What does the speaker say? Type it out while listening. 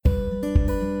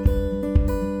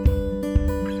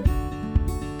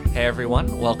Hey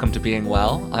everyone, welcome to Being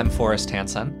Well. I'm Forrest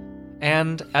Hansen.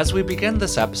 And as we begin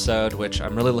this episode, which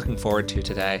I'm really looking forward to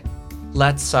today,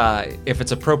 let's, if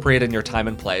it's appropriate in your time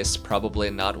and place, probably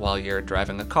not while you're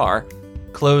driving a car,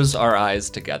 close our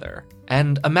eyes together.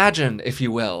 And imagine, if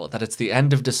you will, that it's the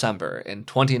end of December in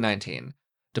 2019.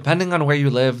 Depending on where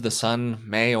you live, the sun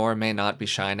may or may not be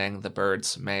shining, the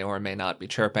birds may or may not be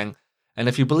chirping. And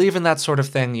if you believe in that sort of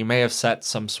thing, you may have set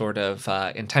some sort of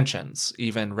intentions,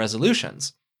 even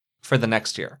resolutions, for the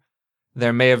next year.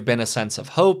 There may have been a sense of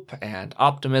hope and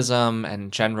optimism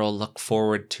and general look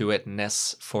forward to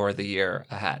it-ness for the year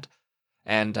ahead.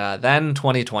 And then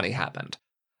 2020 happened.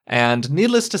 And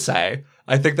needless to say,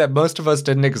 I think that most of us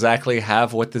didn't exactly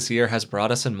have what this year has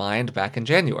brought us in mind back in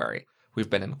January.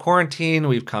 We've been in quarantine,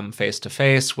 we've come face to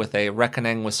face with a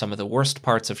reckoning with some of the worst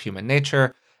parts of human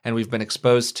nature, and we've been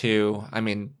exposed to,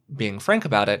 being frank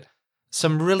about it,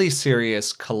 some really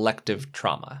serious collective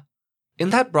trauma.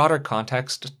 In that broader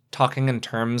context, talking in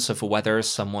terms of whether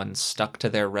someone stuck to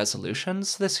their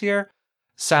resolutions this year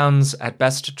sounds at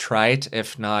best trite,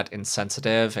 if not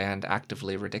insensitive and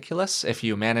actively ridiculous. If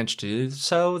you manage to do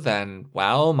so, then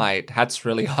wow, my hat's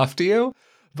really off to you.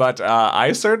 But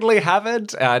I certainly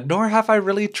haven't, nor have I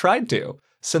really tried to,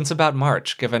 since about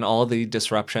March, given all the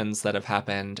disruptions that have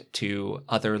happened to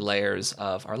other layers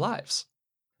of our lives.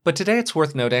 But today it's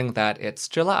worth noting that it's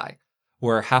July.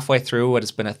 We're halfway through what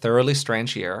has been a thoroughly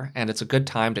strange year, and it's a good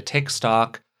time to take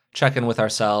stock, check in with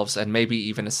ourselves, and maybe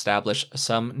even establish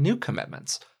some new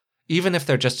commitments, even if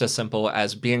they're just as simple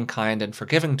as being kind and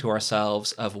forgiving to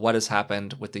ourselves of what has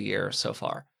happened with the year so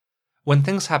far. When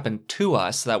things happen to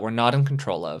us that we're not in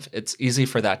control of, it's easy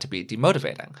for that to be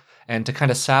demotivating and to kind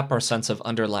of sap our sense of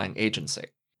underlying agency.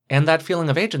 And that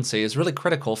feeling of agency is really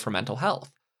critical for mental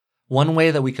health. One way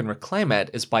that we can reclaim it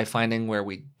is by finding where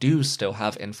we do still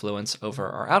have influence over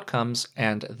our outcomes,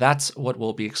 and that's what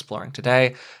we'll be exploring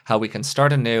today, how we can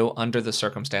start anew under the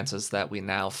circumstances that we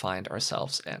now find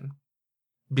ourselves in.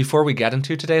 Before we get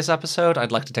into today's episode,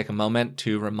 I'd like to take a moment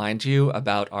to remind you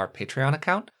about our Patreon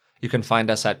account. You can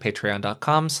find us at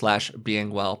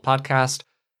patreon.com/beingwellpodcast.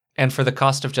 And for the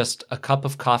cost of just a cup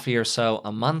of coffee or so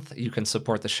a month, you can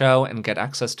support the show and get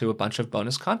access to a bunch of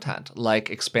bonus content, like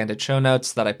expanded show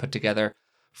notes that I put together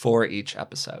for each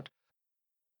episode.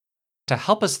 To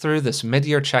help us through this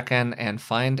mid-year check-in and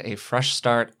find a fresh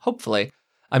start, hopefully,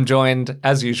 I'm joined,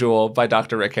 as usual, by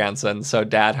Dr. Rick Hansen. So,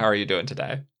 Dad, how are you doing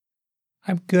today?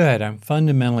 I'm good. I'm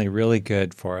fundamentally really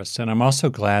good, Forrest. And I'm also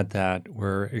glad that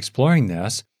we're exploring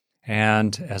this.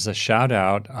 And as a shout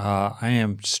out, I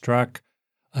am struck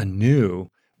anew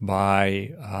by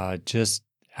just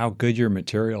how good your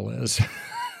material is.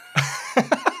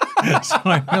 So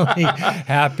I'm really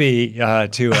happy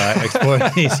to explore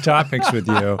these topics with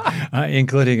you,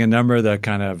 including a number of the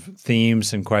kind of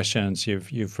themes and questions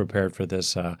you've prepared for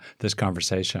this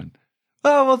conversation.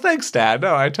 Oh, well, thanks, Dad.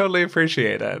 No, I totally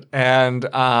appreciate it. And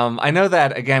I know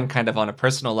that, again, kind of on a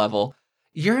personal level,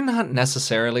 you're not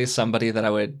necessarily somebody that I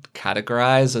would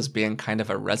categorize as being kind of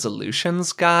a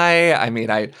resolutions guy.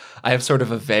 I have sort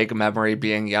of a vague memory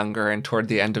being younger, and toward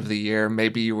the end of the year,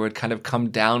 maybe you would kind of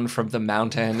come down from the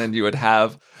mountain and you would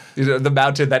have, the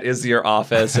mountain that is your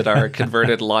office in our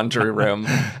converted laundry room,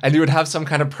 and you would have some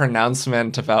kind of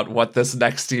pronouncement about what this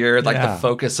next year, the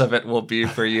focus of it will be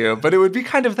for you. But it would be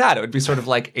kind of that. It would be sort of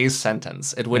like a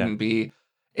sentence. It wouldn't be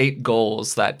 8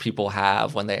 goals that people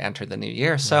have when they enter the new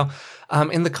year. So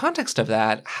in the context of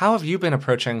that, how have you been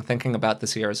approaching thinking about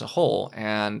this year as a whole,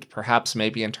 and perhaps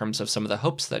maybe in terms of some of the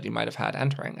hopes that you might have had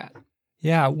entering it?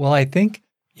 Yeah, well, I think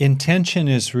intention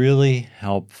is really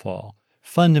helpful.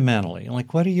 Fundamentally,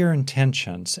 like, what are your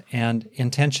intentions? And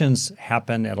intentions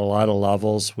happen at a lot of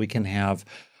levels. We can have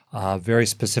very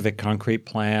specific concrete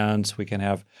plans. We can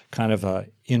have kind of a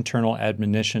internal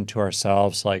admonition to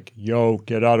ourselves, like, yo,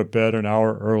 get out of bed an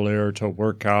hour earlier to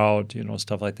work out,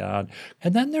 stuff like that.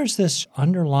 And then there's this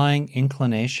underlying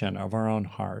inclination of our own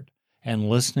heart, and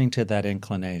listening to that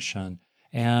inclination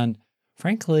and,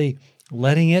 frankly,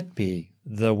 letting it be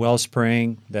the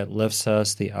wellspring that lifts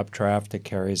us, the updraft that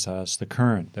carries us, the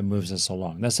current that moves us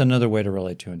along. That's another way to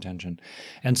relate to intention.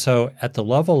 And so at the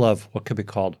level of what could be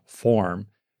called form,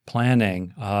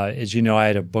 planning, as you know, I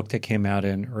had a book that came out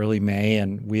in early May,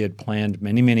 and we had planned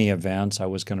many, many events. I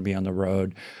was going to be on the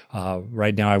road.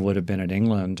 Right now, I would have been in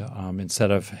England instead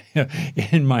of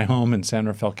in my home in San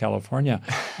Rafael, California.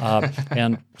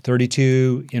 And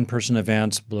 32 in-person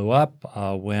events blew up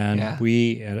when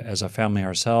we, as a family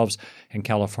ourselves, in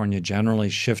California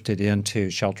generally shifted into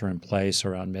shelter in place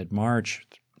around mid-March,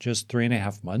 just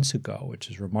 3.5 months ago, which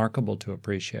is remarkable to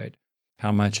appreciate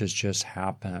how much has just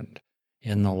happened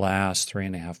in the last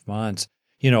 3.5 months.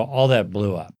 All that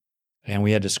blew up. and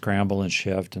we had to scramble and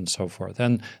shift and so forth.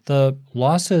 And the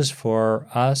losses for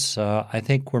us, I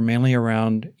think, were mainly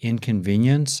around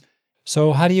inconvenience.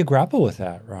 So how do you grapple with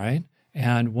that, right?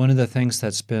 And one of the things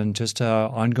that's been just an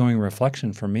ongoing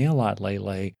reflection for me a lot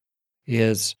lately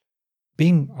is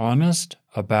being honest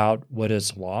about what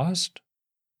is lost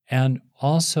and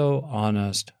also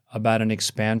honest about an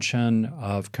expansion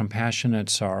of compassionate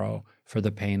sorrow for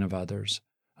the pain of others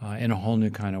in a whole new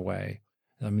kind of way.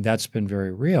 I mean, that's been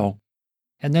very real.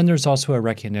 And then there's also a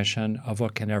recognition of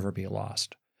what can never be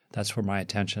lost. That's where my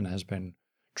attention has been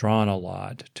drawn a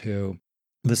lot to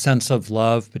the sense of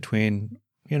love between,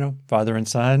 father and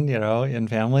son, in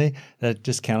family that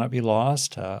just cannot be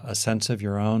lost. A sense of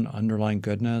your own underlying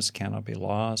goodness cannot be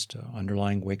lost.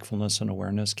 Underlying wakefulness and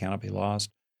awareness cannot be lost.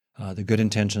 The good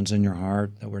intentions in your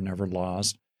heart that were never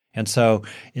lost. And so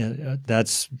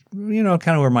that's, kind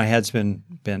of where my head's been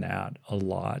at a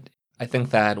lot. I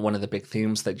think that one of the big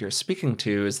themes that you're speaking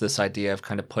to is this idea of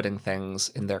kind of putting things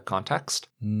in their context,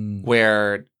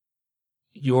 where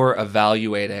you're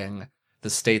evaluating the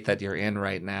state that you're in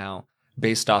right now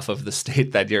based off of the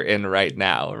state that you're in right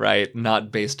now, right?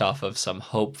 Not based off of some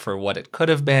hope for what it could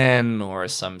have been or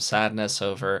some sadness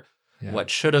over what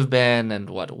should have been and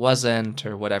what wasn't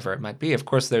or whatever it might be. Of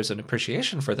course, there's an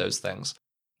appreciation for those things.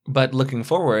 But looking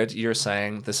forward, you're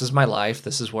saying, this is my life,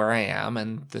 this is where I am,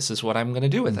 and this is what I'm going to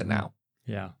do with it now.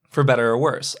 Yeah. For better or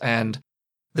worse. And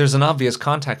there's an obvious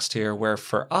context here where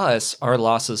for us, our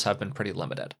losses have been pretty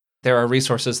limited. There are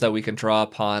resources that we can draw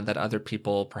upon that other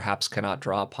people perhaps cannot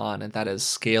draw upon, and that is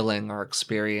scaling our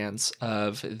experience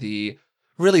of the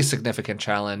really significant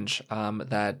challenge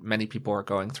that many people are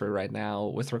going through right now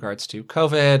with regards to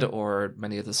COVID or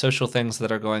many of the social things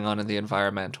that are going on in the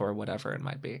environment or whatever it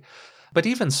might be. But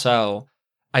even so,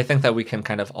 I think that we can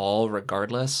kind of all,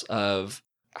 regardless of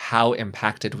how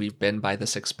impacted we've been by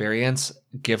this experience,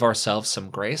 give ourselves some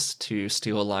grace. To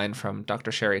steal a line from Dr.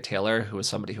 Sherry Taylor, who was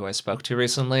somebody who I spoke to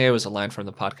recently. It was a line from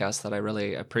the podcast that I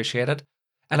really appreciated.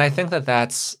 And I think that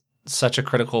that's such a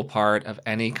critical part of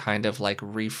any kind of like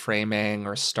reframing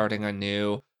or starting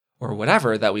anew or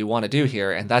whatever that we want to do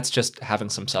here. And that's just having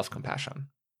some self-compassion.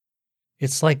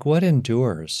 It's like what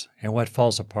endures and what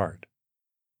falls apart,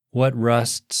 what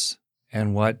rusts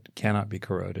and what cannot be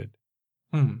corroded.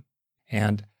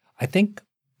 And I think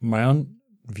my own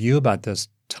view about this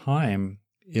time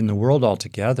in the world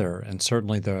altogether, and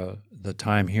certainly the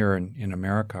time here in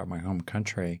America, my home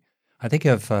country, I think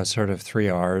of sort of 3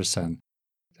 R's, and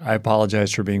I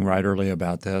apologize for being right early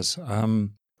about this.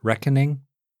 Reckoning,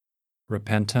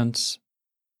 repentance,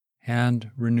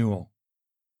 and renewal.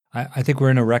 I think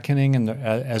we're in a reckoning, and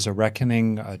as a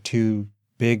reckoning, 2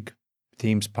 big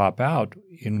themes pop out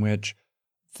in which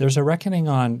there's a reckoning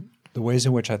on the ways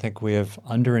in which I think we have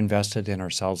underinvested in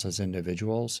ourselves as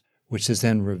individuals, which is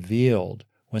then revealed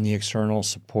when the external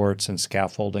supports and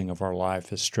scaffolding of our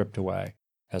life is stripped away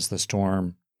as the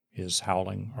storm is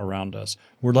howling around us.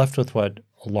 We're left with what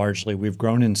largely we've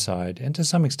grown inside and to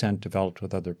some extent developed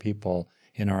with other people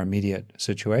in our immediate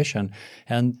situation.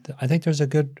 And I think there's a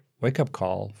good wake-up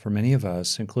call for many of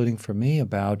us, including for me,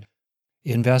 about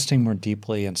investing more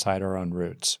deeply inside our own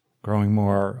roots, growing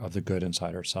more of the good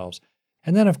inside ourselves.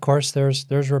 And then, of course,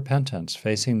 there's repentance,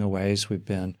 facing the ways we've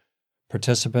been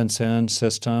participants in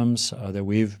systems that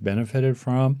we've benefited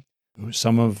from.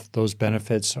 Some of those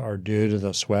benefits are due to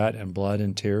the sweat and blood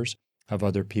and tears of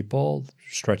other people,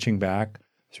 stretching back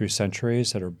through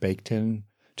centuries that are baked in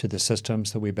to the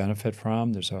systems that we benefit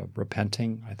from. There's a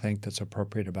repenting, I think, that's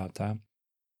appropriate about that.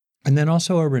 And then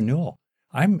also a renewal.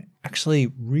 I'm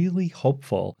actually really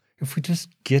hopeful if we just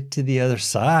get to the other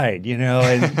side, and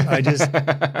I just,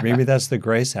 maybe that's the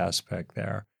grace aspect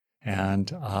there. And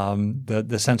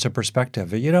the sense of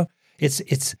perspective,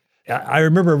 I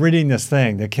remember reading this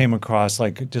thing that came across,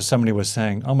 like just somebody was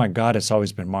saying, oh my God, it's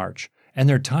always been March. And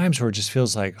there are times where it just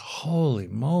feels like, holy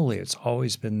moly, it's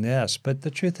always been this. But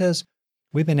the truth is,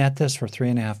 we've been at this for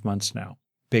 3.5 months now,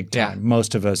 big time. Yeah.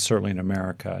 Most of us, certainly in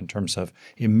America, in terms of,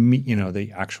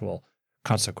 the actual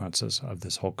consequences of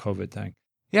this whole COVID thing.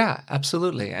 Yeah,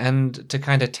 absolutely. And to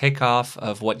kind of take off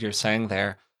of what you're saying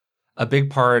there, a big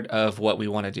part of what we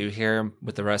want to do here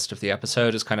with the rest of the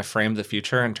episode is kind of frame the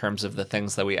future in terms of the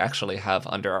things that we actually have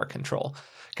under our control.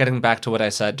 Getting back to what I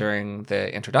said during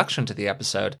the introduction to the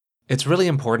episode, it's really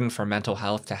important for mental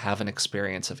health to have an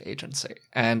experience of agency.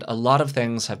 And a lot of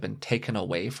things have been taken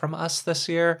away from us this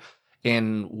year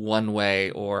in one way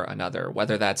or another,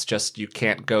 whether that's just you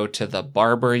can't go to the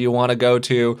barber you want to go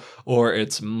to, or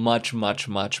it's much, much,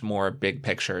 much more big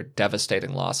picture,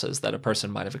 devastating losses that a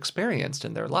person might have experienced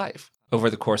in their life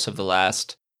over the course of the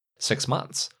last 6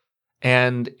 months.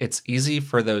 And it's easy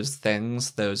for those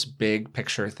things, those big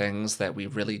picture things that we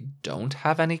really don't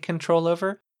have any control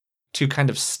over, to kind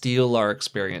of steal our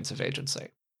experience of agency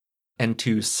and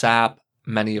to sap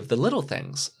many of the little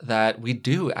things that we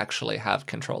do actually have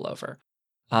control over.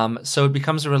 So it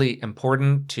becomes really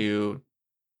important to,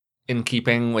 in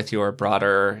keeping with your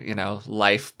broader,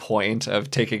 life point of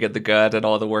taking in the good and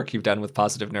all the work you've done with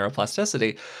positive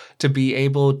neuroplasticity, to be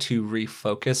able to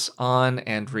refocus on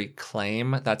and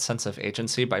reclaim that sense of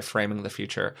agency by framing the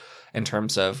future in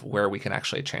terms of where we can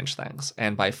actually change things,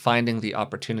 and by finding the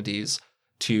opportunities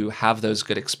to have those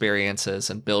good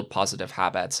experiences and build positive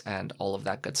habits and all of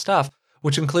that good stuff,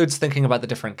 which includes thinking about the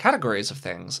different categories of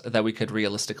things that we could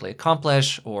realistically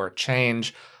accomplish or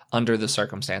change under the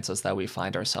circumstances that we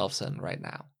find ourselves in right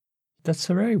now. That's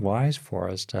very wise,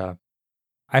 Forrest.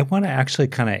 I want to actually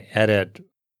kind of edit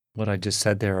what I just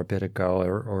said there a bit ago,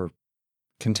 or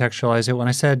contextualize it. When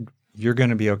I said, you're going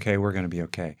to be okay, we're going to be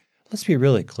okay. Let's be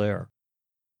really clear.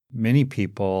 Many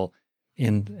people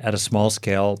at a small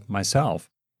scale, myself,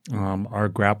 are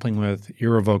grappling with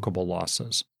irrevocable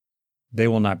losses. They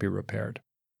will not be repaired.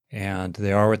 And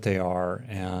they are what they are.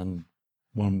 And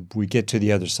when we get to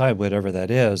the other side, whatever that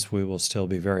is, we will still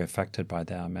be very affected by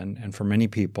them. And for many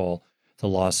people, the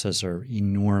losses are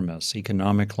enormous.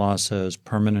 Economic losses,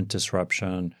 permanent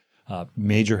disruption,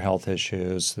 major health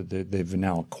issues that they've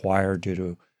now acquired due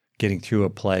to getting through a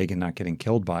plague and not getting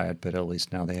killed by it, but at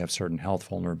least now they have certain health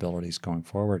vulnerabilities going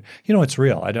forward. It's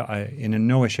real. In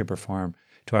no way, shape, or form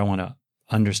do I want to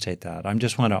understate that. I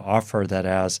just want to offer that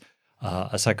as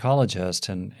a psychologist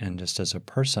and just as a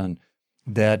person,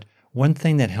 that one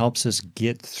thing that helps us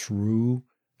get through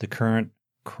the current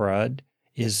crud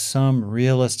is some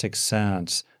realistic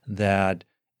sense that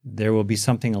there will be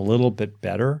something a little bit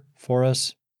better for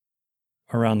us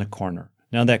around the corner.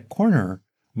 Now, that corner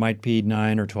might be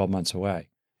 9 or 12 months away,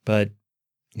 but,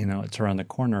 it's around the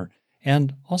corner.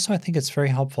 And also, I think it's very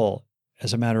helpful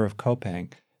as a matter of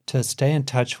coping to stay in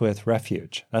touch with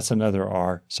refuge. That's another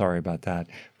R. Sorry about that.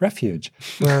 Refuge,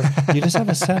 where you just have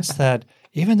a sense that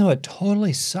even though it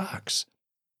totally sucks,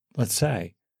 let's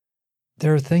say,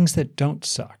 there are things that don't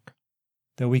suck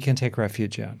that we can take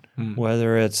refuge in,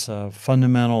 whether it's a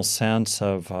fundamental sense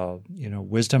of,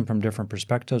 wisdom from different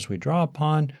perspectives we draw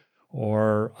upon,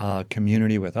 or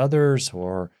community with others,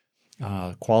 or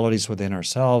qualities within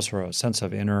ourselves, or a sense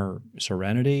of inner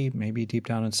serenity, maybe deep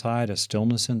down inside, a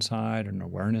stillness inside, an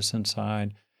awareness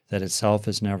inside that itself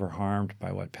is never harmed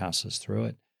by what passes through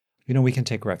it. We can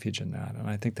take refuge in that. And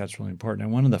I think that's really important.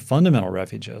 And one of the fundamental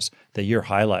refuges that you're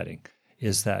highlighting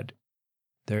is that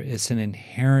it's an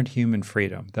inherent human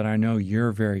freedom that I know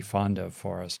you're very fond of,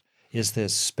 Forrest, is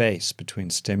this space between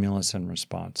stimulus and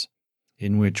response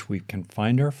in which we can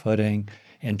find our footing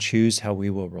and choose how we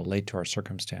will relate to our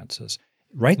circumstances.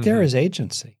 Right there is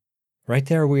agency. Right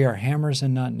there we are hammers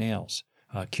and not nails,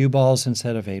 cue balls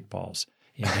instead of 8 balls.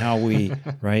 In how we,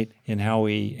 in how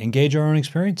we engage our own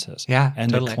experiences. Yeah,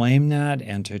 and totally. To claim that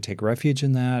and to take refuge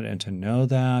in that and to know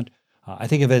that. I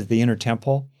think of it as the inner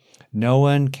temple. No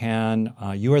one can,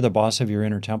 you are the boss of your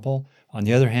inner temple. On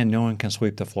the other hand, no one can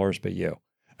sweep the floors but you.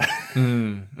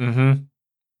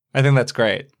 I think that's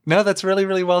great. No, that's really,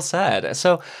 really well said.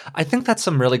 So I think that's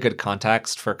some really good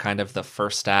context for kind of the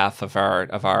first half of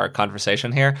our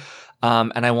conversation here.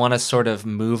 And I want to sort of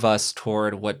move us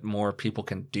toward what more people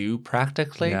can do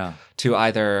practically to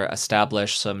either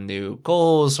establish some new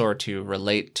goals or to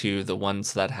relate to the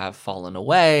ones that have fallen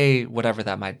away, whatever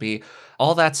that might be.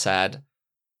 All that said,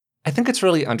 I think it's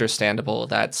really understandable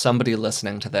that somebody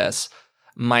listening to this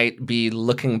might be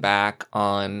looking back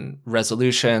on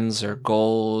resolutions or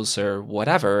goals or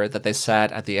whatever that they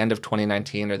set at the end of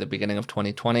 2019 or the beginning of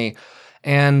 2020,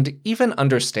 and even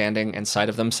understanding inside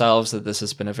of themselves that this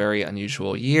has been a very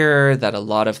unusual year, that a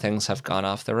lot of things have gone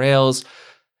off the rails.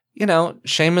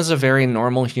 Shame is a very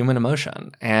normal human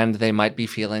emotion, and they might be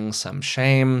feeling some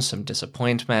shame, some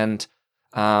disappointment,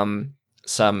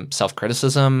 some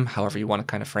self-criticism, however you want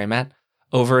to kind of frame it,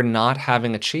 over not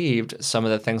having achieved some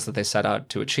of the things that they set out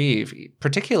to achieve.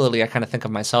 Particularly, I kind of think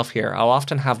of myself here. I'll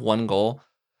often have one goal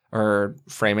or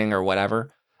framing or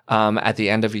whatever at the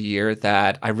end of a year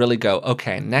that I really go,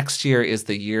 okay, next year is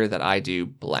the year that I do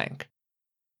blank.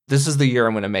 This is the year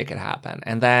I'm going to make it happen.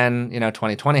 And then,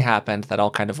 2020 happened. That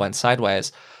all kind of went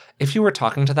sideways. If you were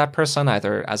talking to that person,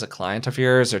 either as a client of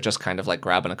yours or just kind of like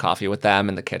grabbing a coffee with them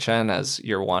in the kitchen, as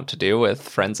you're wont to do with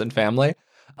friends and family,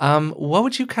 what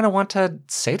would you kind of want to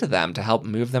say to them to help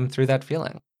move them through that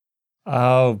feeling?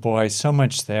 Oh boy, so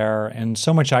much there, and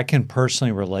so much I can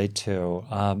personally relate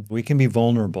to. We can be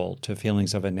vulnerable to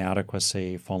feelings of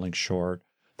inadequacy, falling short,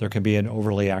 There can be an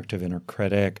overly active inner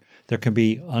critic. There can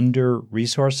be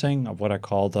under-resourcing of what I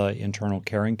call the internal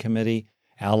caring committee,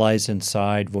 allies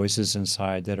inside, voices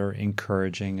inside that are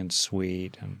encouraging and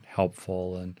sweet and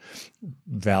helpful and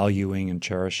valuing and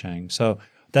cherishing. So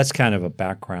that's kind of a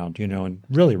background, and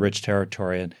really rich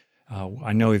territory. And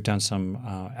I know we've done some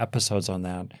episodes on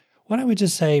that. Why don't we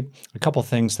just say a couple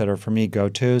things that are, for me,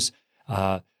 go-tos.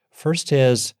 First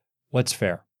is, what's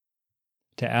fair?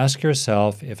 To ask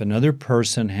yourself, if another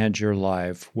person had your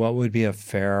life, what would be a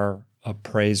fair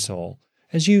appraisal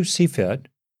as you see fit,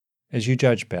 as you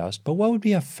judge best, but what would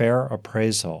be a fair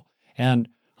appraisal? And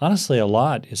honestly, a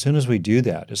lot, as soon as we do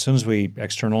that, as soon as we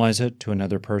externalize it to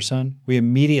another person, we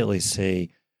immediately see,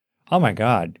 oh my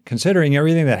God, considering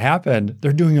everything that happened,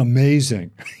 they're doing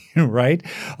amazing, right?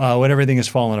 When everything is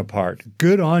falling apart.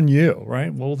 Good on you,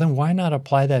 right? Well, then why not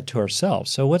apply that to ourselves?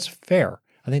 So what's fair?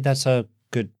 I think that's a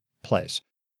good place.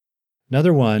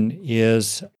 Another one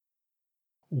is,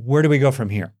 where do we go from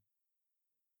here?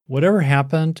 Whatever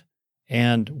happened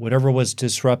and whatever was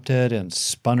disrupted and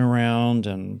spun around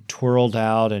and twirled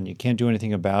out and you can't do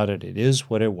anything about it, it is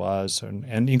what it was,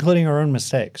 and including our own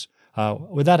mistakes.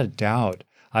 Without a doubt,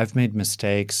 I've made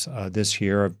mistakes this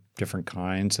year of different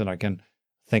kinds that I can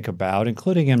think about,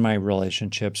 including in my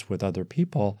relationships with other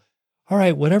people. All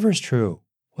right, whatever is true,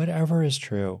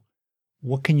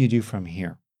 what can you do from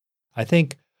here? I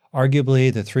think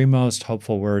arguably the three most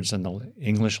hopeful words in the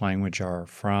English language are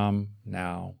from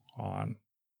now on.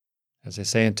 As they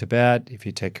say in Tibet, if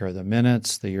you take care of the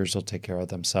minutes, the years will take care of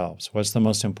themselves. What's the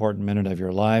most important minute of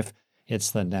your life?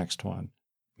 It's the next one,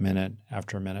 minute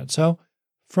after minute. So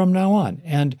from now on,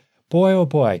 and boy, oh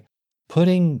boy,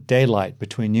 putting daylight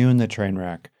between you and the train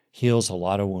wreck heals a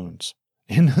lot of wounds.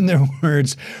 In other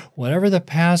words, whatever the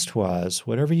past was,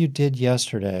 whatever you did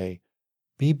yesterday,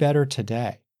 be better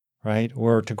today, right?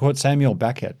 Or to quote Samuel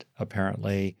Beckett,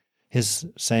 apparently, his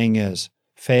saying is,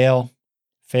 fail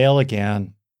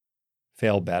again,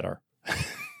 fail better.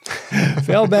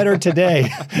 Fail better today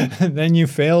than you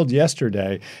failed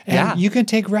yesterday. And you can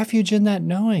take refuge in that,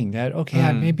 knowing that,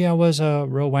 okay, maybe I was a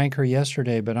real wanker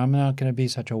yesterday, but I'm not going to be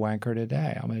such a wanker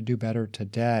today. I'm going to do better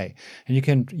today. And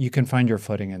you can find your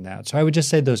footing in that. So I would just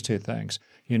say those two things.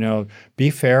 Be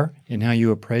fair in how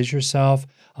you appraise yourself,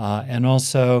 and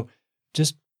also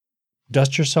just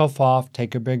dust yourself off,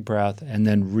 take a big breath, and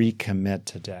then recommit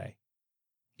today.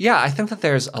 Yeah, I think that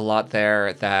there's a lot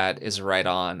there that is right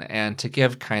on. And to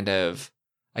give kind of,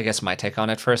 I guess, my take on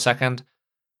it for a second,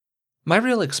 my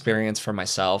real experience for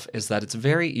myself is that it's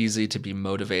very easy to be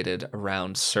motivated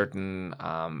around certain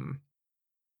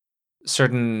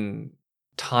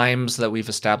times that we've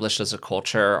established as a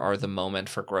culture are the moment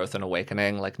for growth and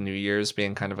awakening, like New Year's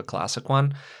being kind of a classic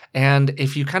one. And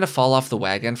if you kind of fall off the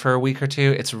wagon for a week or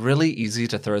two, it's really easy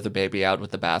to throw the baby out with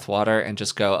the bathwater and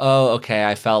just go, oh, okay,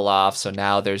 I fell off, so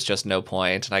now there's just no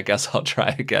point, and I guess I'll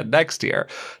try again next year,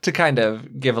 to kind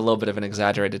of give a little bit of an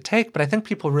exaggerated take. But I think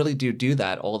people really do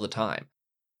that all the time.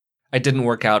 I didn't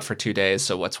work out for 2 days,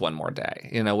 so what's one more day?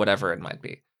 Whatever it might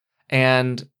be.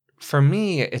 And for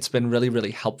me, it's been really,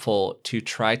 really helpful to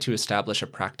try to establish a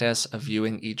practice of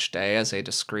viewing each day as a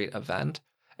discrete event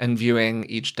and viewing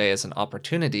each day as an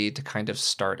opportunity to kind of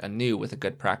start anew with a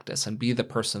good practice and be the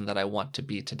person that I want to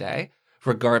be today,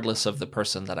 regardless of the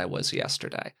person that I was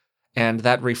yesterday. And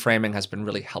that reframing has been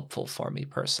really helpful for me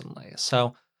personally.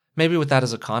 So maybe with that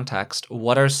as a context,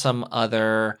 what are some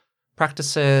other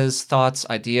practices, thoughts,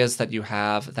 ideas that you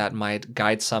have that might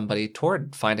guide somebody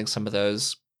toward finding some of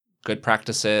those good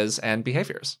practices and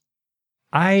behaviors?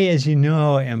 I, as you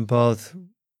know, am both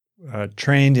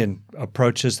trained in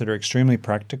approaches that are extremely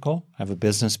practical. I have a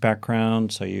business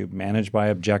background, so you manage by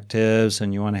objectives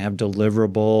and you want to have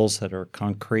deliverables that are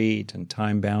concrete and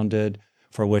time-bounded,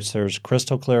 for which there's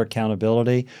crystal clear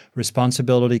accountability.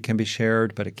 Responsibility can be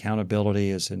shared, but accountability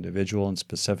is individual and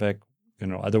specific.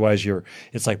 Otherwise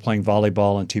it's like playing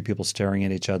volleyball and two people staring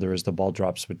at each other as the ball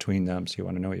drops between them. So you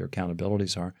want to know what your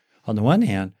accountabilities are. On the one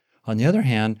hand. On the other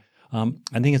hand,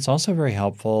 I think it's also very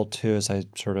helpful to, as I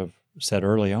sort of said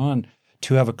early on,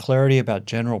 to have a clarity about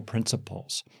general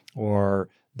principles, or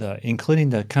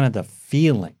including the kind of the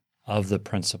feeling of the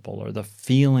principle or the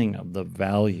feeling of the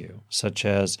value, such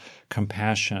as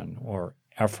compassion or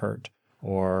effort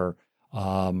or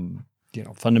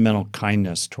fundamental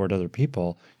kindness toward other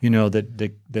people,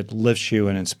 that lifts you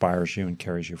and inspires you and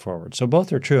carries you forward. So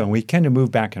both are true, and we tend to move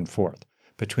back and forth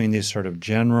between these sort of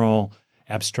general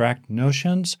abstract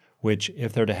notions, which,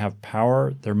 if they're to have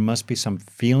power, there must be some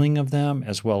feeling of them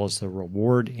as well as the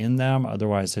reward in them.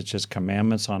 Otherwise, it's just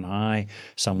commandments on high.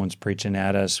 Someone's preaching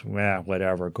at us,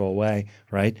 whatever, go away,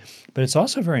 right? But it's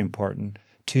also very important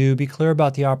to be clear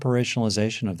about the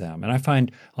operationalization of them. And I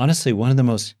find, honestly, one of the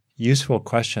most useful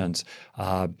questions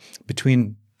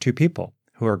between two people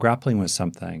who are grappling with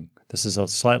something. This is a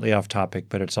slightly off topic,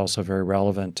 but it's also very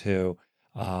relevant to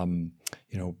our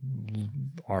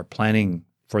planning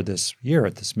for this year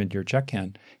at this mid-year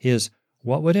check-in, is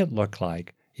what would it look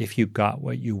like if you got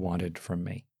what you wanted from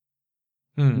me?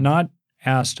 Not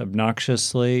asked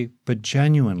obnoxiously, but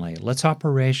genuinely. Let's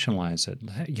operationalize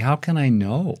it. How can I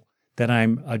know that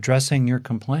I'm addressing your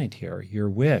complaint here, your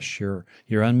wish, your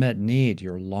unmet need,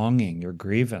 your longing, your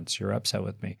grievance, your upset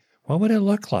with me? What would it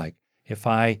look like if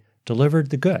I delivered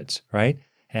the goods, right?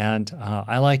 And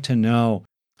I like to know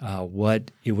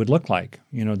what it would look like.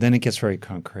 Then it gets very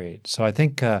concrete. So I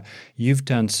think you've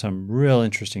done some real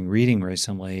interesting reading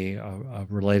recently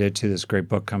related to this great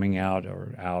book coming out,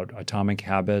 Atomic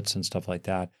Habits and stuff like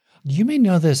that. You may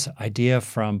know this idea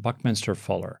from Buckminster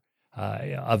Fuller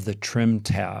of the trim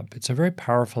tab. It's a very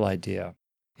powerful idea.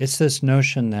 It's this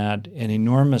notion that an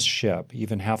enormous ship,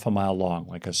 even half a mile long,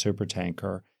 like a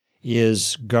supertanker,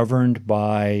 is governed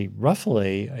by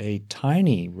roughly a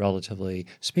tiny, relatively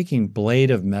speaking,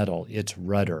 blade of metal, its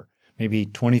rudder, maybe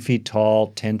 20 feet tall,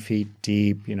 10 feet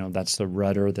deep. That's the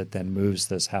rudder that then moves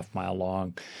this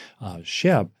half-mile-long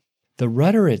ship. The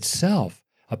rudder itself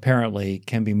apparently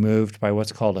can be moved by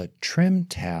what's called a trim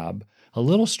tab, a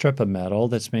little strip of metal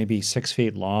that's maybe 6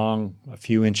 feet long, a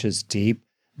few inches deep.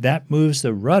 That moves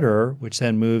the rudder, which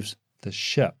then moves the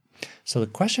ship. So the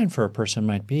question for a person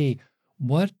might be,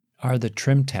 what are the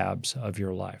trim tabs of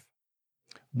your life?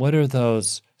 What are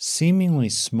those seemingly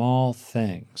small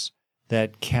things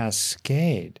that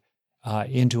cascade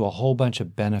into a whole bunch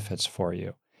of benefits for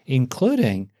you,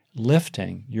 including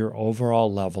lifting your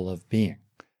overall level of being?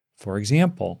 For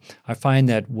example, I find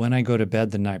that when I go to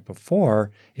bed the night before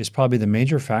is probably the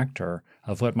major factor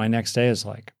of what my next day is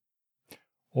like.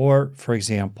 Or, for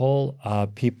example,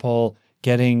 people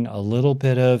getting a little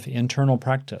bit of internal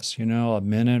practice, a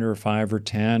minute or 5 or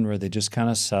 10 where they just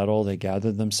kind of settle, they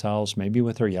gather themselves, maybe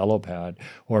with their yellow pad,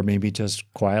 or maybe just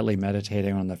quietly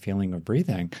meditating on the feeling of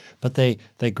breathing, but they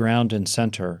ground and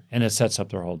center, and it sets up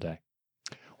their whole day.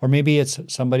 Or maybe it's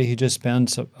somebody who just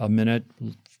spends a minute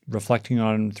reflecting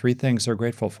on 3 things they're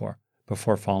grateful for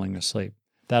before falling asleep.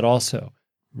 That also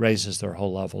raises their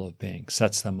whole level of being,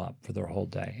 sets them up for their whole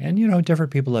day. And,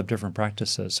 different people have different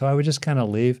practices. So I would just kind of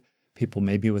leave people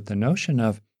maybe with the notion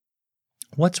of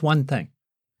what's one thing,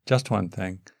 just one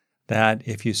thing, that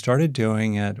if you started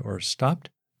doing it or stopped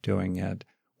doing it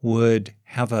would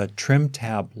have a trim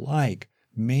tab-like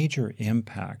major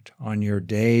impact on your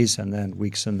days and then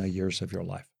weeks and the years of your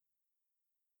life.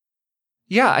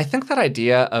 Yeah, I think that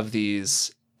idea of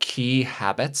these key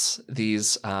habits,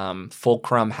 these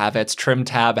fulcrum habits, trim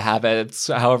tab habits,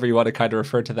 however you want to kind of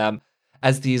refer to them,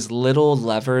 as these little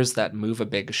levers that move a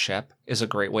big ship is a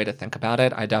great way to think about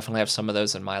it. I definitely have some of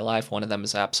those in my life. One of them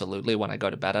is absolutely when I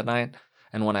go to bed at night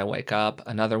and when I wake up.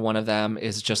 Another one of them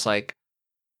is just like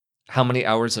how many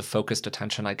hours of focused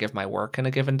attention I give my work in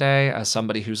a given day. As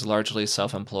somebody who's largely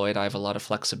self-employed, I have a lot of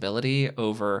flexibility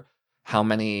over how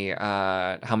many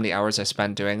hours I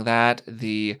spend doing that.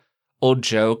 The old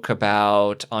joke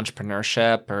about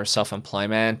entrepreneurship or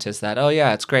self-employment is that, oh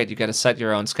yeah, it's great. You get to set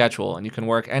your own schedule and you can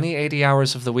work any 80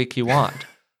 hours of the week you want.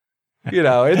 It's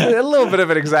a little bit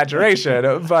of an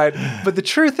exaggeration, but the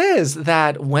truth is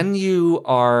that when you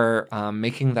are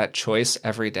making that choice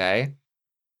every day,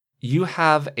 you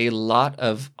have a lot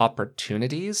of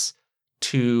opportunities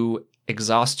to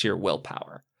exhaust your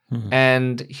willpower. Mm-hmm.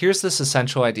 And here's this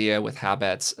essential idea with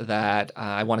habits that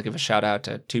I want to give a shout out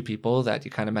to 2 people that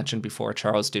you kind of mentioned before,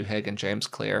 Charles Duhigg and James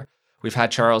Clear. We've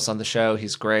had Charles on the show.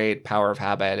 He's great. Power of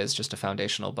Habit is just a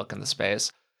foundational book in the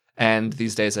space. And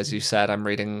these days, as you said, I'm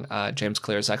reading James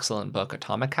Clear's excellent book,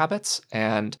 Atomic Habits,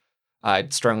 and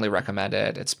I'd strongly recommend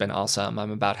it. It's been awesome.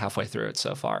 I'm about halfway through it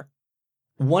so far.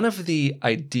 One of the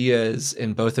ideas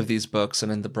in both of these books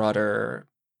and in the broader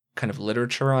kind of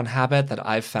literature on habit that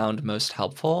I've found most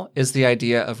helpful is the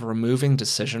idea of removing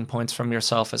decision points from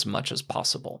yourself as much as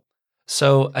possible.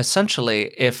 So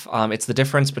essentially, if it's the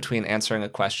difference between answering a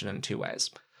question in 2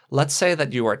 ways. Let's say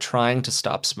that you are trying to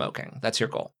stop smoking. That's your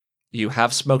goal. You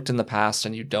have smoked in the past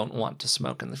and you don't want to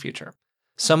smoke in the future.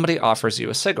 Somebody offers you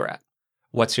a cigarette.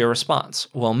 What's your response?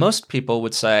 Well, most people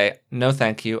would say, no,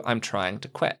 thank you, I'm trying to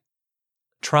quit.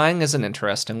 Trying is an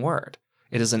interesting word.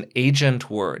 It is an agent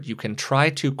word. You can try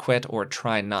to quit or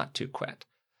try not to quit.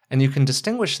 And you can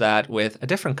distinguish that with a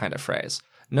different kind of phrase.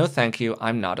 No, thank you,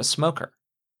 I'm not a smoker.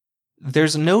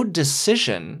 There's no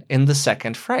decision in the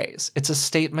second phrase. It's a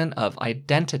statement of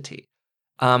identity.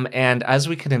 And as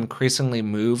we can increasingly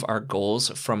move our goals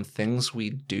from things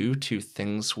we do to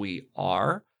things we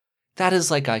are, that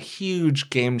is like a huge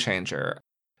game changer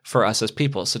for us as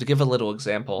people. So to give a little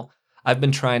example, I've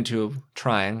been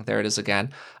there it is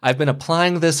again. I've been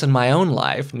applying this in my own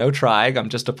life. No trying, I'm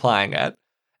just applying it.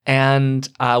 And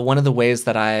one of the ways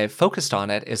that I've focused on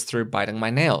it is through biting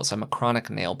my nails. I'm a chronic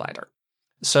nail biter.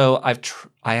 So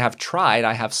I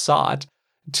have sought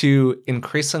to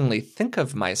increasingly think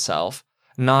of myself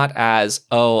not as,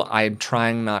 oh, I'm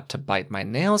trying not to bite my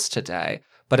nails today,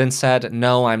 but instead,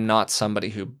 no, I'm not somebody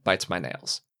who bites my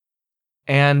nails.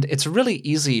 And it's really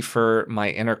easy for my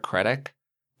inner critic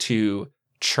to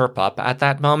chirp up at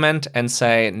that moment and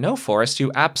say, no, Forrest,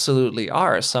 you absolutely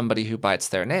are somebody who bites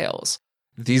their nails.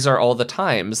 These are all the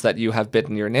times that you have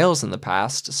bitten your nails in the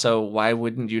past, so why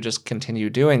wouldn't you just continue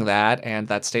doing that? And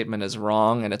that statement is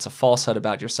wrong, and it's a falsehood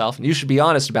about yourself, and you should be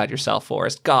honest about yourself,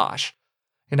 Forrest. Gosh.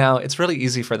 It's really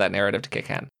easy for that narrative to kick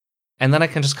in. And then I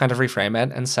can just kind of reframe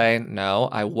it and say, no,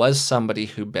 I was somebody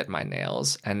who bit my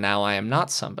nails, and now I am not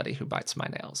somebody who bites my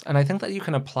nails. And I think that you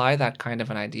can apply that kind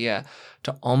of an idea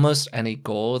to almost any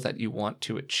goal that you want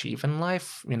to achieve in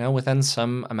life, within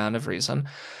some amount of reason.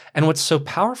 And what's so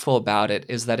powerful about it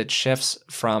is that it shifts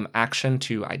from action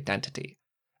to identity.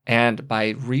 And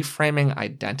by reframing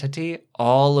identity,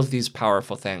 all of these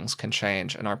powerful things can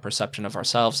change in our perception of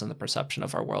ourselves and the perception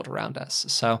of our world around us.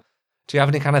 So do you have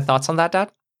any kind of thoughts on that,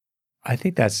 Dad? I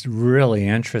think that's really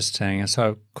interesting. And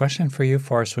so, question for you,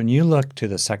 Forrest, when you look to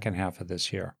the second half of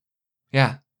this year,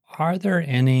 yeah, are there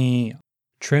any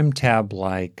trim tab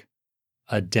like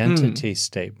identity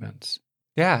statements?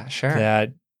 Yeah, sure.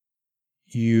 That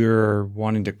you're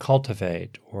wanting to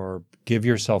cultivate or give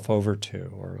yourself over to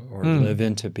or live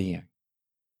into being?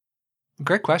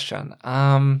 Great question.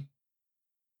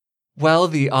 Well,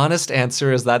 the honest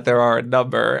answer is that there are a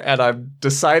number, and I'm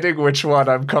deciding which one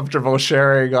I'm comfortable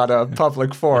sharing on a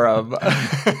public forum.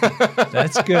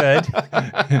 That's good.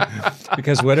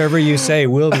 Because whatever you say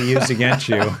will be used against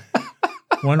you,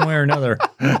 one way or another,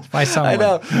 by someone. I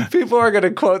know. People are going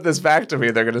to quote this back to me.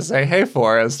 They're going to say, hey,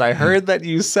 Forrest, I heard that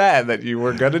you said that you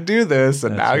were going to do this,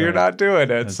 and now you're not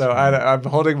doing it. So I'm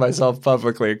holding myself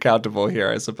publicly accountable here,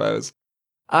 I suppose.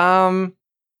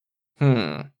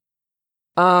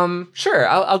 Sure.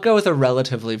 I'll go with a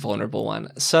relatively vulnerable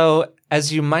one. So,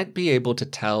 as you might be able to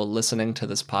tell listening to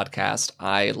this podcast,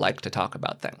 I like to talk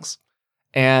about things.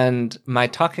 And my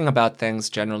talking about things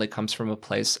generally comes from a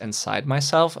place inside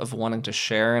myself of wanting to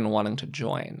share and wanting to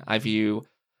join. I view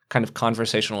kind of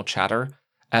conversational chatter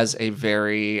as a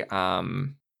very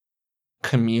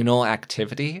communal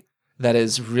activity that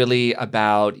is really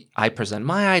about I present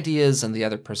my ideas and the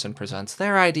other person presents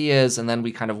their ideas, and then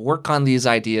we kind of work on these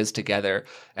ideas together,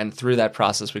 and through that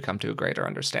process we come to a greater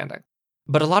understanding.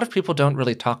 But a lot of people don't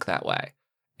really talk that way.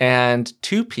 And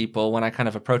to people, when I kind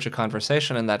of approach a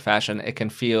conversation in that fashion, it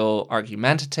can feel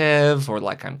argumentative or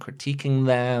like I'm critiquing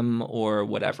them or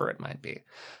whatever it might be.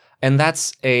 And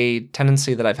that's a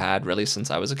tendency that I've had really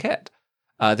since I was a kid.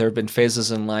 There have been phases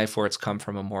in life where it's come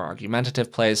from a more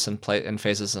argumentative place and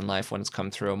phases in life when it's come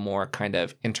through a more kind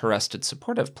of interested,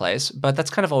 supportive place, but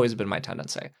that's kind of always been my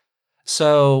tendency.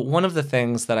 So one of the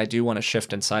things that I do want to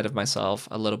shift inside of myself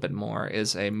a little bit more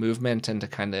is a movement into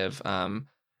kind of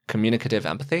communicative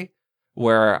empathy,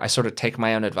 where I sort of take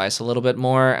my own advice a little bit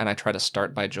more and I try to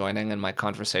start by joining in my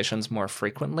conversations more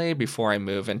frequently before I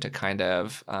move into kind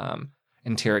of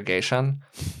interrogation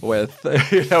with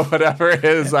whatever it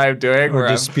is I'm doing, or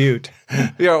dispute,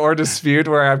 or dispute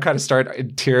where I kind of start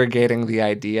interrogating the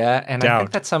idea, and doubt. I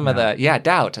think that some of the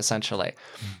doubt essentially,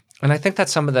 and I think that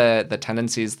some of the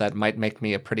tendencies that might make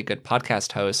me a pretty good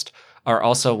podcast host are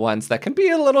also ones that can be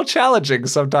a little challenging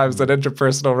sometimes in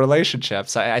interpersonal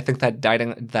relationships. I think that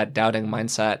doubting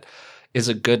mindset is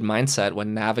a good mindset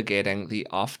when navigating the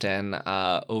often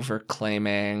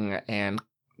overclaiming and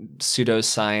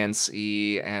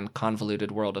pseudoscience-y and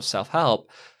convoluted world of self-help.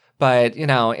 But, in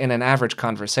an average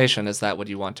conversation, is that what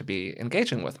you want to be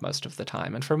engaging with most of the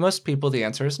time? And for most people, the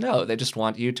answer is no. They just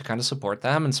want you to kind of support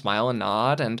them and smile and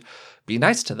nod and be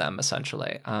nice to them,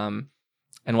 essentially.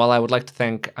 And while I would like to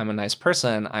think I'm a nice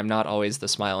person, I'm not always the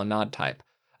smile and nod type.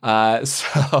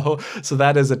 So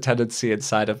that is a tendency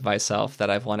inside of myself that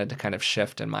I've wanted to kind of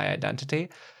shift in my identity.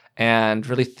 And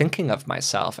really thinking of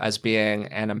myself as being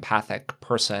an empathic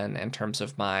person in terms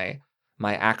of my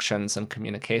actions and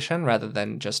communication, rather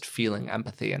than just feeling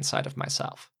empathy inside of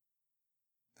myself.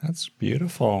 That's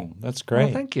beautiful. That's great.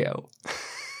 Well, thank you.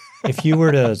 If you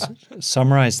were to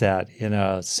summarize that in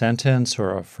a sentence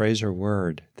or a phrase or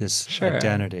word, this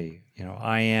identity,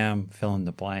 I am fill in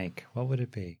the blank, what would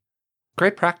it be?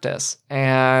 Great practice.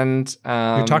 And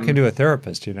You're talking to a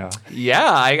therapist,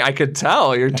 Yeah, I could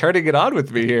tell. You're turning it on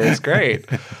with me here. It's great.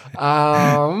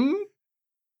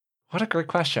 What a great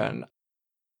question.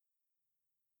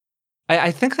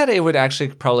 I think that it would actually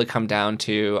probably come down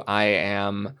to I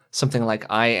am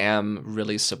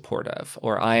really supportive,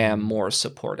 or I am more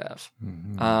supportive.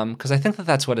 Because I think that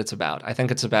that's what it's about. I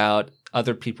think it's about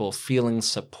other people feeling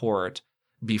support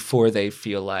before they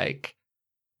feel like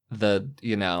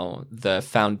the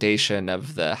foundation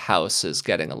of the house is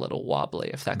getting a little wobbly,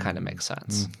 if that kind of makes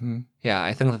sense. Yeah,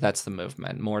 I think that that's the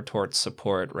movement, more towards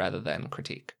support rather than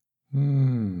critique.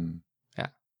 Yeah.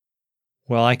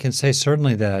 Well, I can say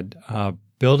certainly that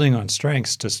building on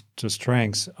strengths to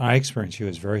strengths, I experience you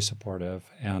as very supportive.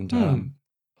 And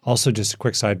also, just a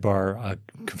quick sidebar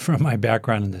from my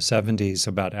background in the 70s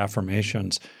about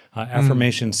affirmations.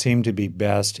 Affirmations seem to be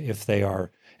best if they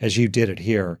are, as you did it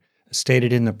here,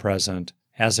 stated in the present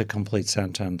as a complete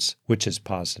sentence, which is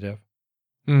positive.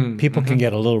 People can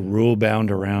get a little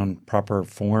rule-bound around proper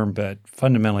form, but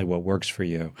fundamentally what works for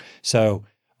you. So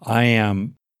I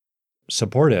am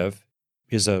supportive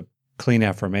is a clean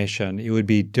affirmation. It would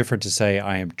be different to say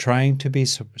I am trying to be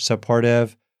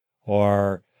supportive,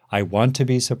 or I want to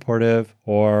be supportive,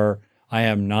 or I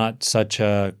am not such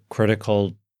a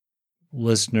critical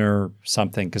listener,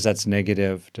 something, because that's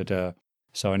negative.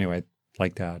 So anyway,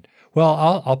 like that.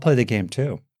 Well, I'll play the game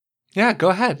too. Yeah,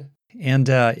 go ahead. And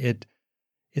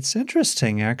it's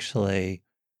interesting, actually.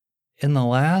 In the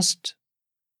last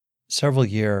several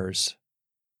years,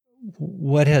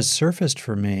 what has surfaced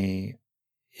for me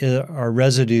are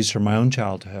residues from my own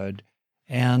childhood,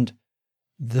 and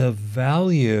the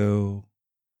value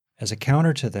as a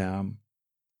counter to them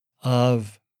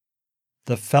of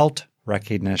the felt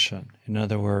recognition. In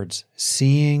other words,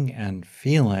 seeing and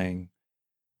feeling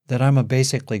that I'm a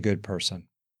basically good person.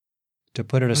 To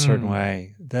put it a certain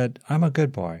way, that I'm a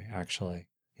good boy, actually.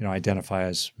 Identify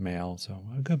as male, so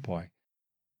I'm a good boy.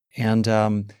 And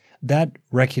that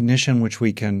recognition, which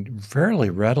we can fairly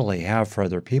readily have for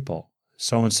other people.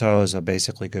 So-and-so is a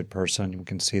basically good person. We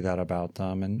can see that about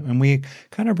them. And we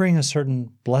kind of bring a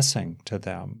certain blessing to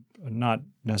them, not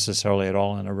necessarily at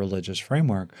all in a religious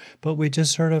framework, but we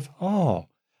just sort of,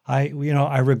 I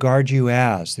regard you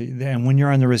as. And when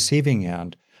you're on the receiving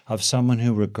end of someone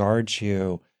who regards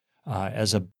you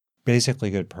as a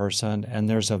basically good person, and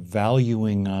there's a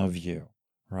valuing of you,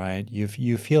 right?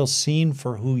 You feel seen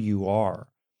for who you are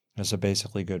as a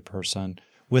basically good person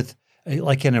with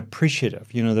like an appreciative,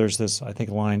 there's this, I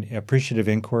think, line, appreciative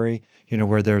inquiry,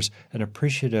 where there's an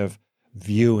appreciative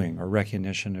viewing or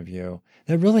recognition of you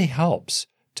that really helps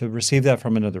to receive that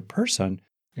from another person.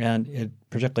 And it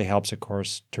particularly helps, of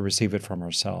course, to receive it from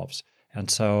ourselves. And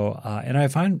so, and I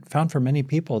found for many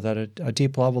people that at a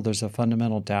deep level, there's a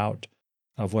fundamental doubt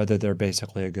of whether they're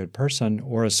basically a good person,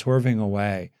 or a swerving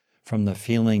away from the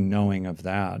feeling, knowing of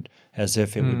that, as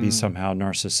if it would be somehow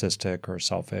narcissistic or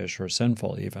selfish or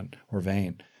sinful even, or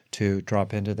vain, to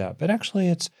drop into that. But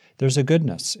actually, there's a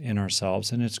goodness in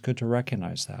ourselves, and it's good to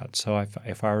recognize that. So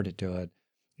if I were to do it,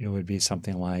 it would be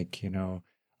something like,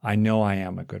 I know I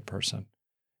am a good person.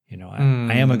 I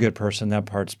am a good person. That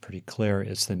part's pretty clear.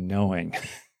 It's the knowing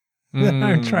that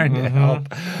I'm trying to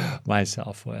help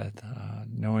myself with,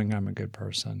 knowing I'm a good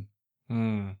person.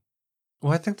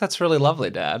 Well, I think that's really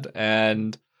lovely, Dad.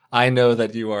 And I know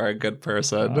that you are a good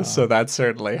person, so that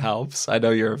certainly helps. I know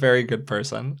you're a very good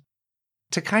person.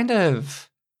 To kind of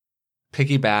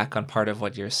piggyback on part of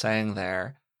what you're saying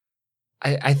there,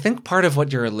 I think part of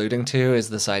what you're alluding to is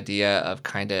this idea of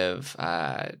kind of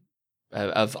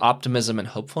optimism and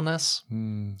hopefulness.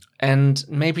 And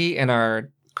maybe in our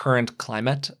current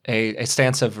climate, a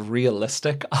stance of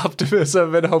realistic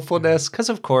optimism and hopefulness, because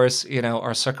of course,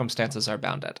 our circumstances are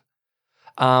bounded.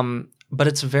 But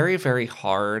it's very, very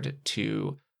hard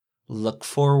to look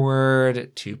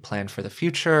forward, to plan for the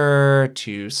future,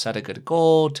 to set a good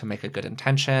goal, to make a good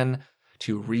intention,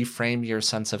 to reframe your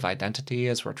sense of identity,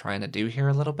 as we're trying to do here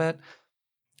a little bit.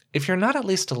 If you're not at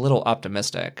least a little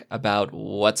optimistic about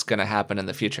what's going to happen in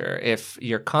the future, if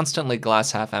you're constantly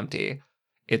glass half empty,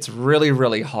 it's really,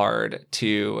 really hard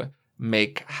to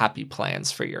make happy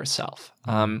plans for yourself.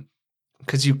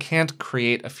 Because you can't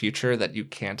create a future that you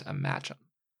can't imagine.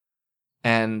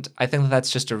 And I think that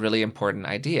that's just a really important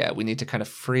idea. We need to kind of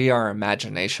free our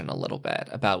imagination a little bit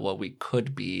about what we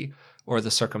could be, or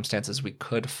the circumstances we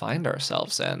could find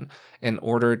ourselves in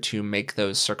order to make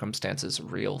those circumstances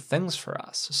real things for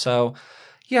us. So,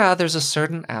 yeah, there's a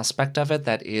certain aspect of it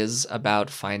that is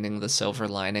about finding the silver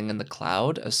lining in the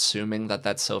cloud, assuming that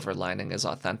that silver lining is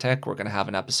authentic. We're going to have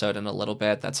an episode in a little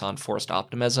bit that's on forced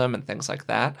optimism and things like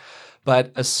that.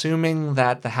 But assuming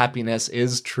that the happiness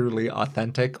is truly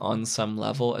authentic on some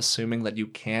level, assuming that you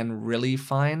can really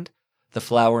find the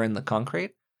flower in the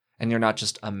concrete, and you're not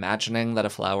just imagining that a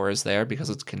flower is there because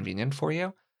it's convenient for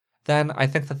you, then I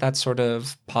think that that sort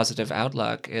of positive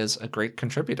outlook is a great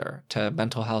contributor to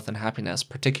mental health and happiness,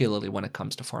 particularly when it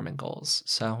comes to forming goals.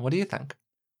 So what do you think?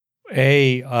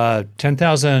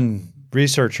 10,000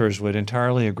 researchers would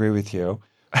entirely agree with you,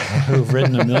 who've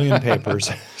written a million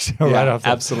papers. So Yeah,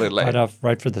 absolutely.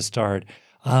 Right for the start.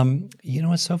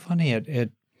 It's so funny.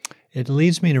 It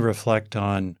leads me to reflect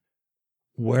on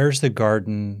where's the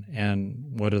garden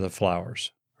and what are the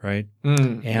flowers, right?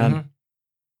 And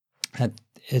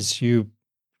as you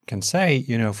can say,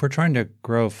 if we're trying to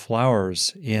grow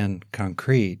flowers in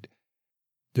concrete,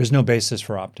 there's no basis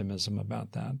for optimism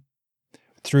about that.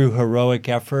 Through heroic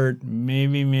effort,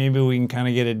 maybe we can kind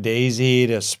of get a daisy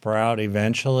to sprout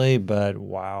eventually, but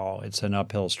wow, it's an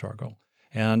uphill struggle.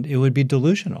 And it would be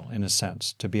delusional, in a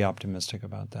sense, to be optimistic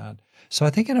about that. So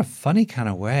I think in a funny kind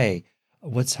of way,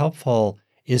 what's helpful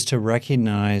is to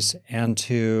recognize and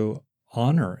to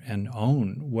honor and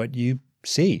own what you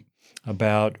see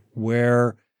about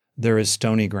where there is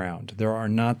stony ground. There are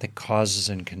not the causes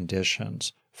and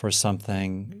conditions for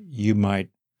something you might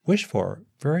wish for,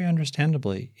 very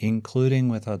understandably, including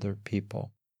with other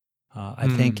people. I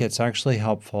think it's actually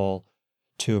helpful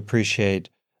to appreciate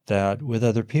that with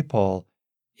other people,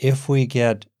 if we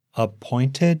get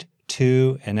appointed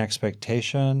to an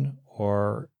expectation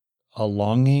or a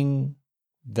longing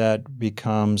that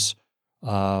becomes,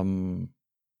 that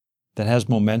has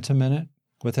momentum in it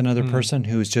with another person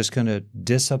who's just going to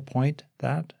disappoint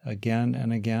that again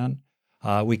and again,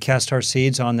 we cast our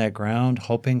seeds on that ground,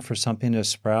 hoping for something to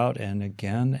sprout, and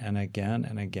again and again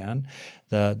and again,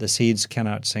 the seeds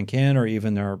cannot sink in, or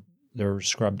even they're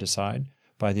scrubbed aside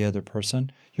by the other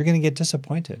person. You're going to get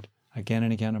disappointed again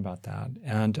and again about that.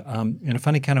 And in a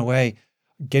funny kind of way,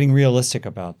 getting realistic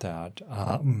about that,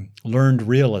 learned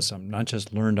realism, not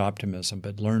just learned optimism,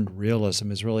 but learned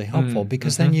realism is really helpful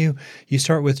because then you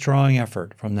start withdrawing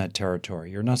effort from that territory.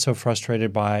 You're not so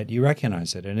frustrated by it. You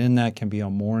recognize it. And in that can be a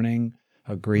mourning,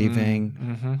 a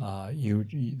grieving.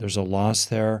 There's a loss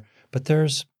there, but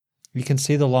you can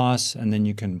see the loss and then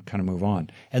you can kind of move on.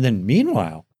 And then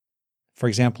meanwhile, for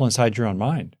example, inside your own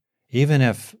mind, even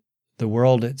if the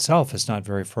world itself is not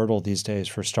very fertile these days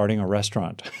for starting a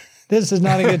restaurant, this is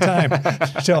not a good time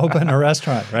to open a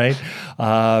restaurant, right?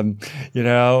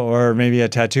 Or maybe a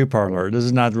tattoo parlor. This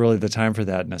is not really the time for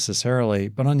that necessarily.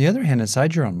 But on the other hand,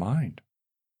 inside your own mind,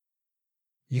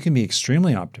 you can be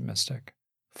extremely optimistic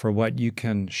for what you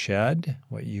can shed,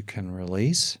 what you can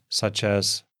release, such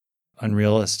as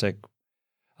unrealistic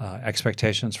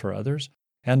expectations for others.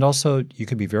 And also, you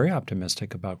could be very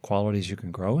optimistic about qualities you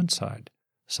can grow inside,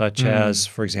 such as,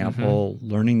 for example,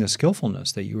 learning the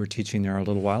skillfulness that you were teaching there a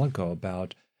little while ago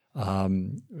about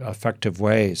effective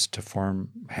ways to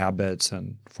form habits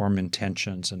and form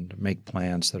intentions and make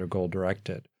plans that are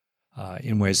goal-directed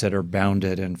in ways that are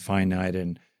bounded and finite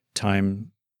and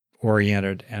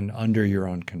time-oriented and under your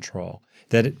own control,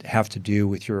 that have to do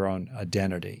with your own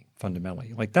identity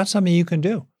fundamentally. Like that's something you can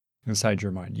do inside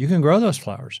your mind. You can grow those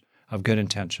flowers of good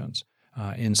intentions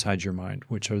inside your mind,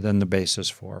 which are then the basis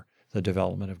for the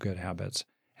development of good habits.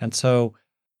 And so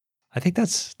I think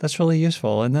that's really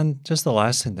useful. And then just the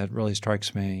last thing that really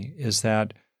strikes me is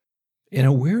that in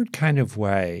a weird kind of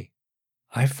way,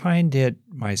 I find it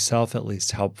myself at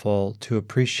least helpful to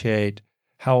appreciate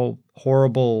how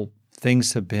horrible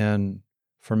things have been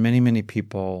for many, many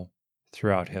people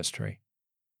throughout history.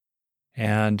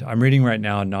 And I'm reading right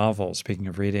now a novel, speaking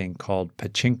of reading, called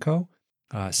Pachinko,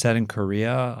 set in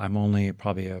Korea. I'm only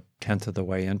probably a tenth of the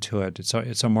way into it.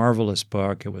 It's a marvelous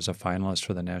book. It was a finalist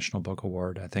for the National Book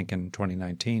Award, I think, in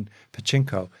 2019,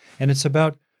 Pachinko. And it's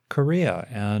about Korea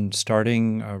and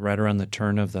starting right around the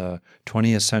turn of the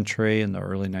 20th century in the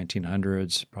early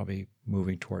 1900s, probably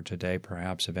moving toward today,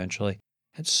 perhaps eventually.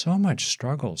 Had so much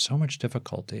struggle, so much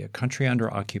difficulty, a country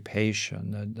under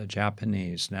occupation, the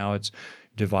Japanese. Now it's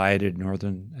divided,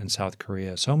 Northern and South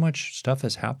Korea. So much stuff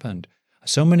has happened.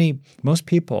 Most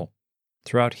people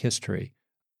throughout history,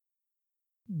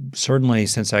 certainly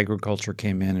since agriculture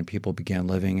came in and people began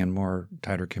living in more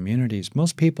tighter communities,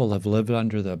 most people have lived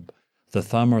under the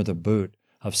thumb or the boot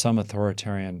of some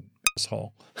authoritarian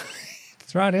asshole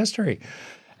throughout history.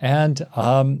 And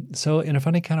so in a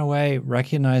funny kind of way,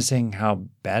 recognizing how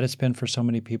bad it's been for so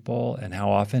many people and how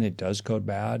often it does go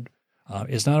bad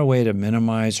is not a way to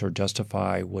minimize or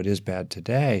justify what is bad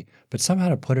today, but somehow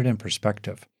to put it in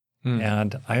perspective.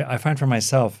 And I find for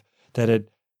myself that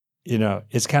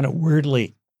it's kind of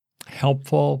weirdly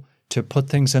helpful to put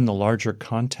things in the larger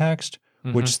context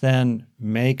which then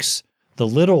makes the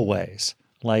little ways,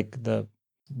 like the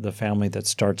family that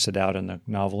starts it out in the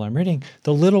novel I'm reading,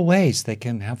 the little ways they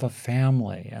can have a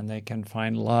family and they can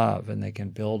find love and they can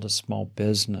build a small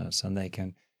business and they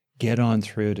can get on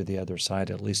through to the other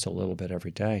side at least a little bit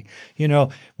every day.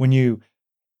 When you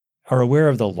are aware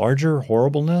of the larger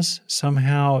horribleness,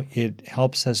 somehow it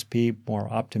helps us be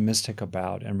more optimistic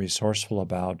about and resourceful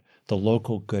about the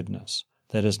local goodness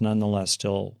that is nonetheless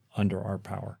still under our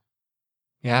power.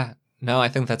 Yeah. No, I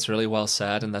think that's really well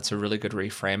said, and that's a really good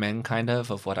reframing kind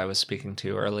of what I was speaking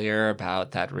to earlier about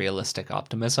that realistic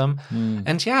optimism.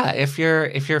 And yeah, if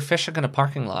you're fishing in a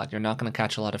parking lot, you're not going to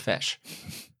catch a lot of fish.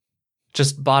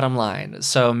 Just bottom line.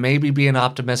 So maybe being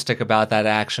optimistic about that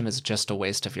action is just a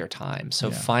waste of your time. So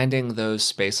finding those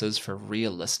spaces for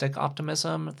realistic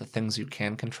optimism, the things you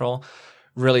can control,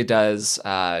 really does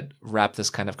wrap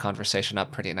this kind of conversation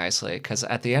up pretty nicely. Because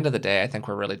at the end of the day, I think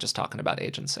we're really just talking about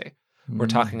agency. We're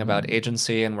talking about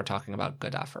agency and we're talking about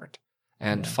good effort.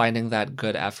 And finding that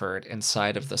good effort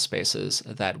inside of the spaces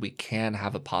that we can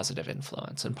have a positive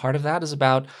influence. And part of that is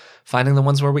about finding the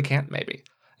ones where we can't, maybe.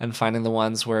 And finding the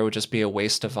ones where it would just be a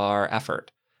waste of our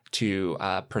effort to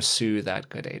pursue that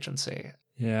good agency.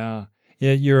 Yeah.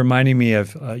 You're reminding me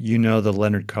of, the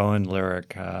Leonard Cohen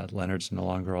lyric, Leonard's no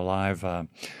longer alive,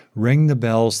 ring the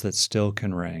bells that still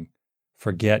can ring,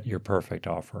 forget your perfect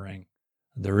offering.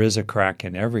 There is a crack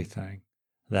in everything.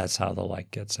 That's how the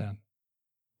light gets in.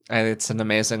 And it's an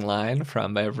amazing line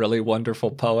from a really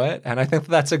wonderful poet. And I think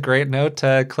that's a great note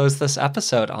to close this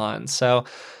episode on. So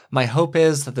my hope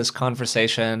is that this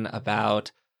conversation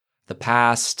about the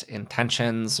past,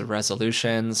 intentions,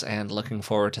 resolutions, and looking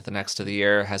forward to the next of the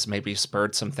year has maybe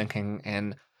spurred some thinking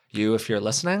in you, if you're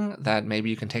listening, that maybe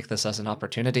you can take this as an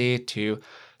opportunity to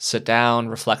sit down,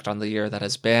 reflect on the year that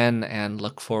has been, and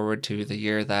look forward to the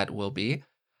year that will be.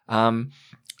 And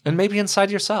maybe inside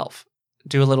yourself,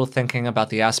 do a little thinking about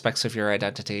the aspects of your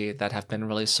identity that have been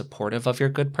really supportive of your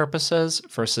good purposes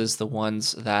versus the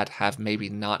ones that have maybe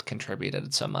not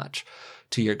contributed so much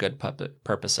to your good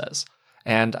purposes.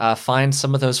 And find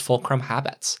some of those fulcrum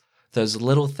habits, those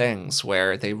little things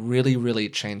where they really, really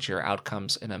change your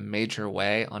outcomes in a major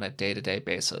way on a day-to-day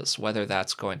basis, whether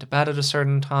that's going to bed at a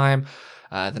certain time,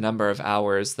 the number of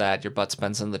hours that your butt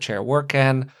spends in the chair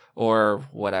working, or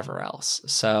whatever else.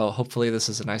 So hopefully this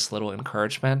is a nice little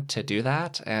encouragement to do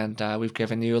that. And we've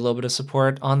given you a little bit of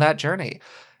support on that journey.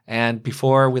 And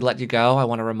before we let you go, I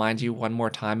want to remind you one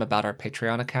more time about our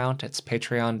Patreon account. It's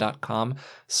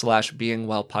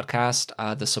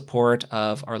patreon.com/beingwellpodcast. The support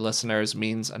of our listeners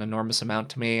means an enormous amount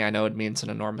to me. I know it means an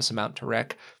enormous amount to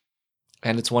Rick.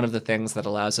 And it's one of the things that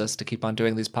allows us to keep on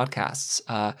doing these podcasts.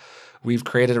 We've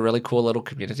created a really cool little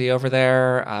community over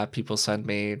there. People send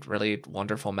me really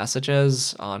wonderful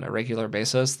messages on a regular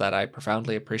basis that I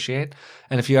profoundly appreciate.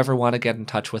 And if you ever want to get in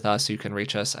touch with us, you can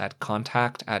reach us at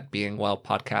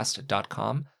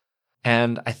contact@beingwellpodcast.com.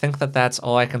 And I think that that's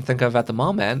all I can think of at the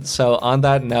moment. So on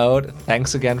that note,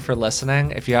 thanks again for listening.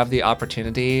 If you have the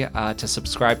opportunity to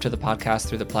subscribe to the podcast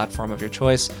through the platform of your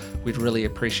choice, we'd really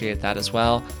appreciate that as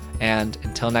well. And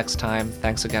until next time,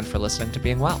 thanks again for listening to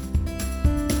Being Well.